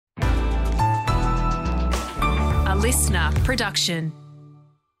listener production.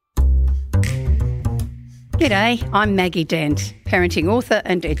 G'day, I'm Maggie Dent, parenting author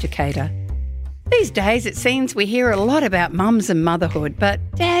and educator. These days it seems we hear a lot about mums and motherhood, but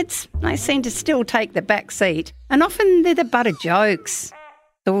dads, they seem to still take the back seat, and often they're the butt of jokes,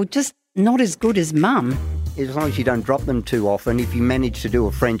 or just not as good as mum. As long as you don't drop them too often, if you manage to do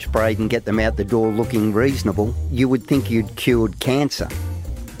a French braid and get them out the door looking reasonable, you would think you'd cured cancer.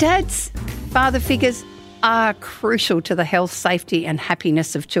 Dads, father figures, are crucial to the health, safety and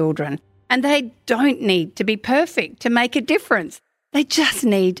happiness of children. And they don't need to be perfect to make a difference. They just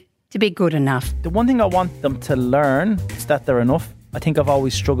need to be good enough. The one thing I want them to learn is that they're enough. I think I've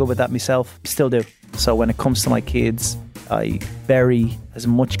always struggled with that myself. Still do. So when it comes to my kids, I bury as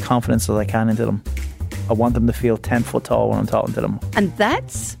much confidence as I can into them. I want them to feel 10 foot tall when I'm talking to them. And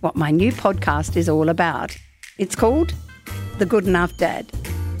that's what my new podcast is all about. It's called The Good Enough Dad.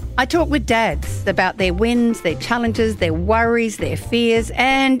 I talk with dads about their wins, their challenges, their worries, their fears,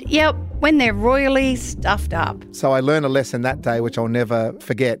 and, yep, when they're royally stuffed up. So I learned a lesson that day, which I'll never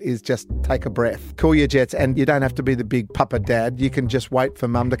forget, is just take a breath. Cool your jets, and you don't have to be the big papa dad. You can just wait for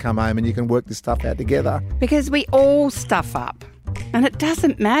mum to come home and you can work this stuff out together. Because we all stuff up. And it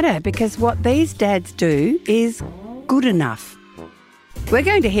doesn't matter, because what these dads do is good enough. We're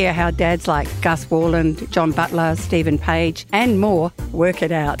going to hear how dads like Gus Worland, John Butler, Stephen Page and more work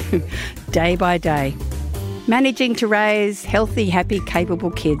it out day by day. Managing to raise healthy, happy, capable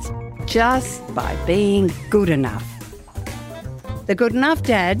kids just by being good enough. The Good Enough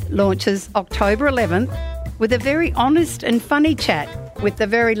Dad launches October 11th with a very honest and funny chat with the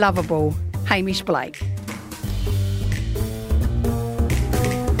very lovable Hamish Blake.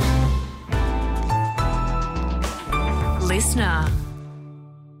 Listener.